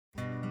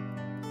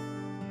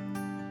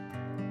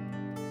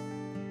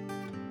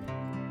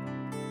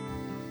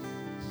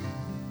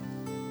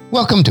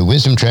Welcome to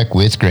Wisdom Trek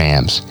with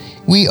Gramps.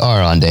 We are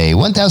on day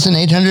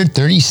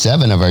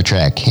 1837 of our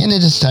trek, and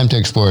it is time to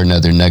explore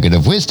another nugget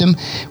of wisdom,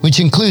 which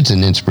includes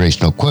an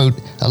inspirational quote,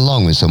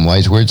 along with some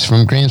wise words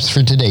from Gramps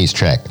for today's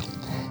trek.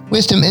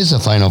 Wisdom is the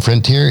final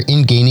frontier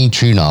in gaining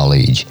true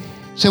knowledge.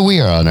 So we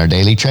are on our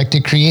daily trek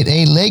to create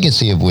a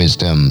legacy of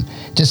wisdom,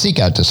 to seek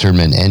out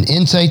discernment and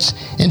insights,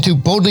 and to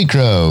boldly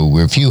grow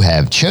where few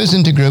have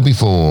chosen to grow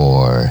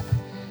before.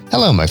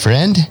 Hello, my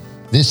friend.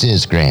 This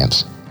is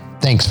Gramps.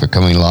 Thanks for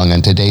coming along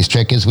on today's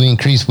trek as we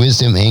increase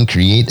wisdom and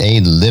create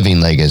a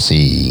living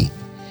legacy.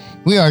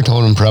 We are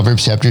told in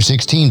Proverbs chapter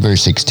 16,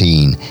 verse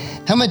 16,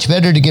 how much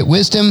better to get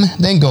wisdom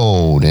than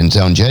gold, and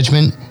sound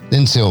judgment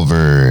than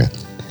silver.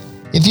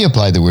 If you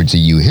apply the words that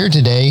you hear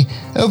today,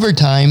 over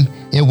time,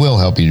 it will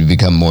help you to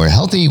become more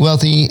healthy,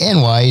 wealthy,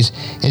 and wise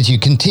as you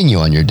continue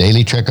on your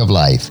daily trek of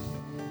life.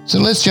 So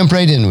let's jump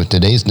right in with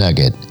today's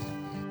nugget.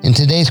 And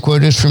today's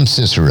quote is from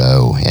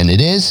Cicero, and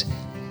it is,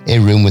 "A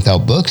room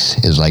without books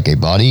is like a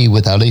body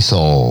without a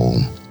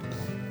soul."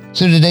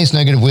 So today's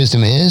nugget of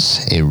wisdom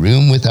is a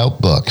room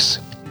without books.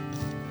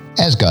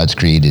 As God's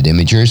created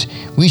imagers,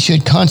 we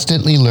should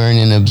constantly learn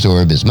and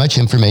absorb as much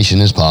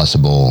information as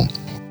possible.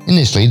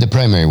 Initially, the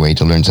primary way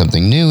to learn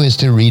something new is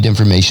to read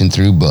information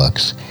through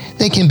books.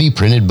 They can be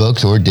printed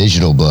books or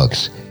digital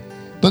books.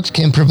 Books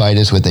can provide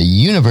us with a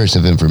universe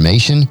of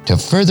information to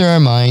further our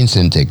minds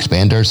and to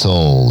expand our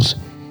souls.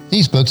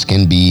 These books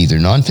can be either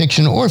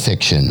nonfiction or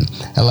fiction,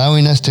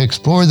 allowing us to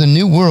explore the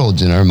new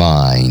worlds in our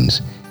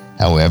minds.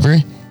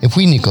 However, if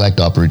we neglect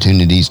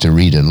opportunities to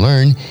read and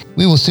learn,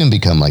 we will soon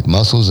become like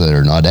muscles that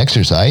are not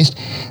exercised,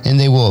 and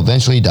they will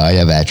eventually die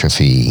of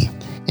atrophy.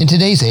 In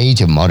today's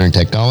age of modern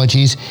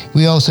technologies,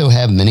 we also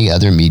have many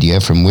other media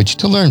from which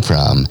to learn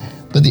from,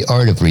 but the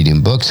art of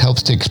reading books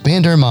helps to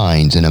expand our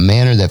minds in a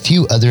manner that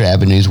few other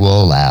avenues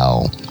will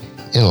allow.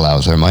 It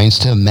allows our minds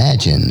to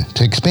imagine,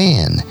 to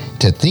expand,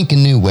 to think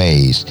in new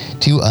ways,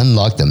 to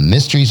unlock the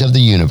mysteries of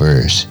the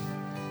universe.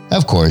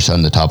 Of course,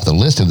 on the top of the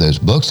list of those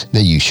books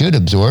that you should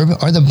absorb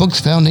are the books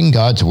found in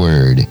God's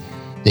Word.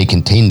 They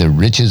contain the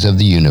riches of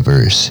the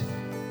universe.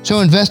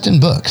 So invest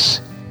in books,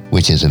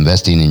 which is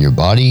investing in your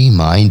body,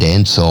 mind,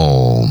 and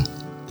soul.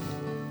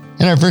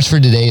 And our verse for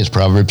today is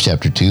Proverbs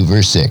chapter 2,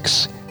 verse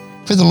 6.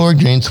 "For the Lord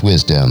grants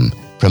wisdom.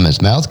 From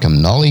his mouth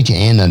come knowledge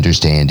and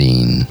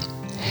understanding."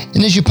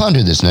 And as you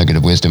ponder this nugget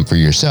of wisdom for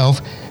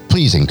yourself,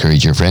 please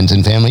encourage your friends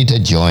and family to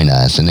join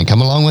us and then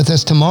come along with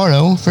us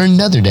tomorrow for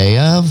another day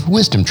of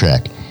Wisdom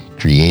Trek,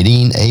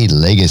 creating a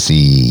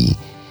legacy.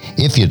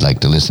 If you'd like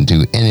to listen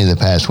to any of the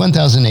past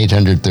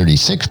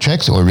 1,836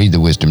 treks or read the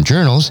Wisdom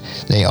Journals,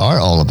 they are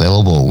all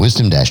available at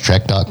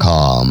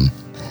wisdom-trek.com.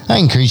 I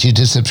encourage you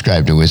to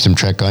subscribe to Wisdom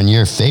Trek on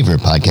your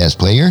favorite podcast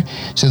player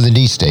so that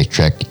each day's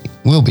trek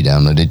will be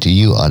downloaded to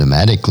you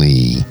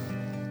automatically.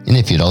 And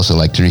if you'd also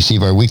like to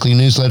receive our weekly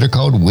newsletter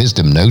called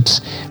Wisdom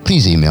Notes,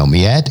 please email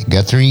me at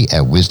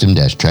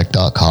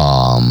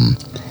guthrie@wisdom-trek.com.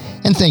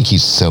 And thank you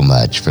so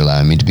much for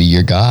allowing me to be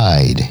your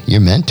guide,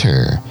 your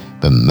mentor,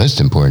 but most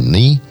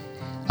importantly,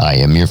 I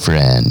am your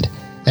friend,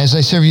 as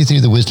I serve you through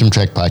the Wisdom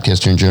Trek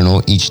podcast and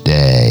journal each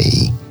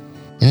day.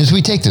 And as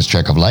we take this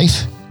trek of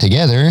life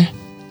together,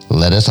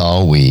 let us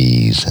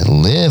always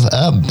live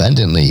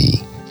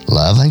abundantly,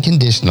 love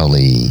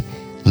unconditionally,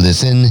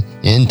 listen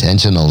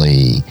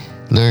intentionally,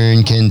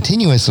 learn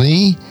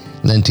continuously,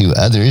 lend to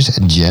others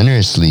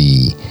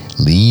generously,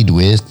 lead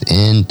with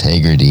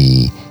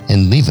integrity,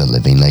 and leave a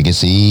living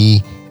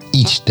legacy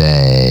each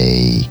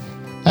day.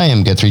 I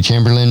am Guthrie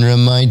Chamberlain,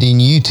 reminding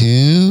you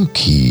to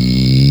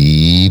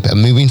keep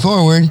moving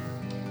forward,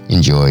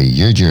 enjoy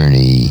your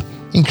journey,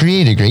 and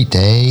create a great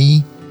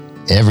day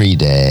every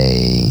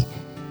day.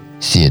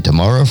 See you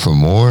tomorrow for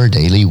more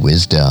daily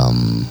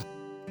wisdom.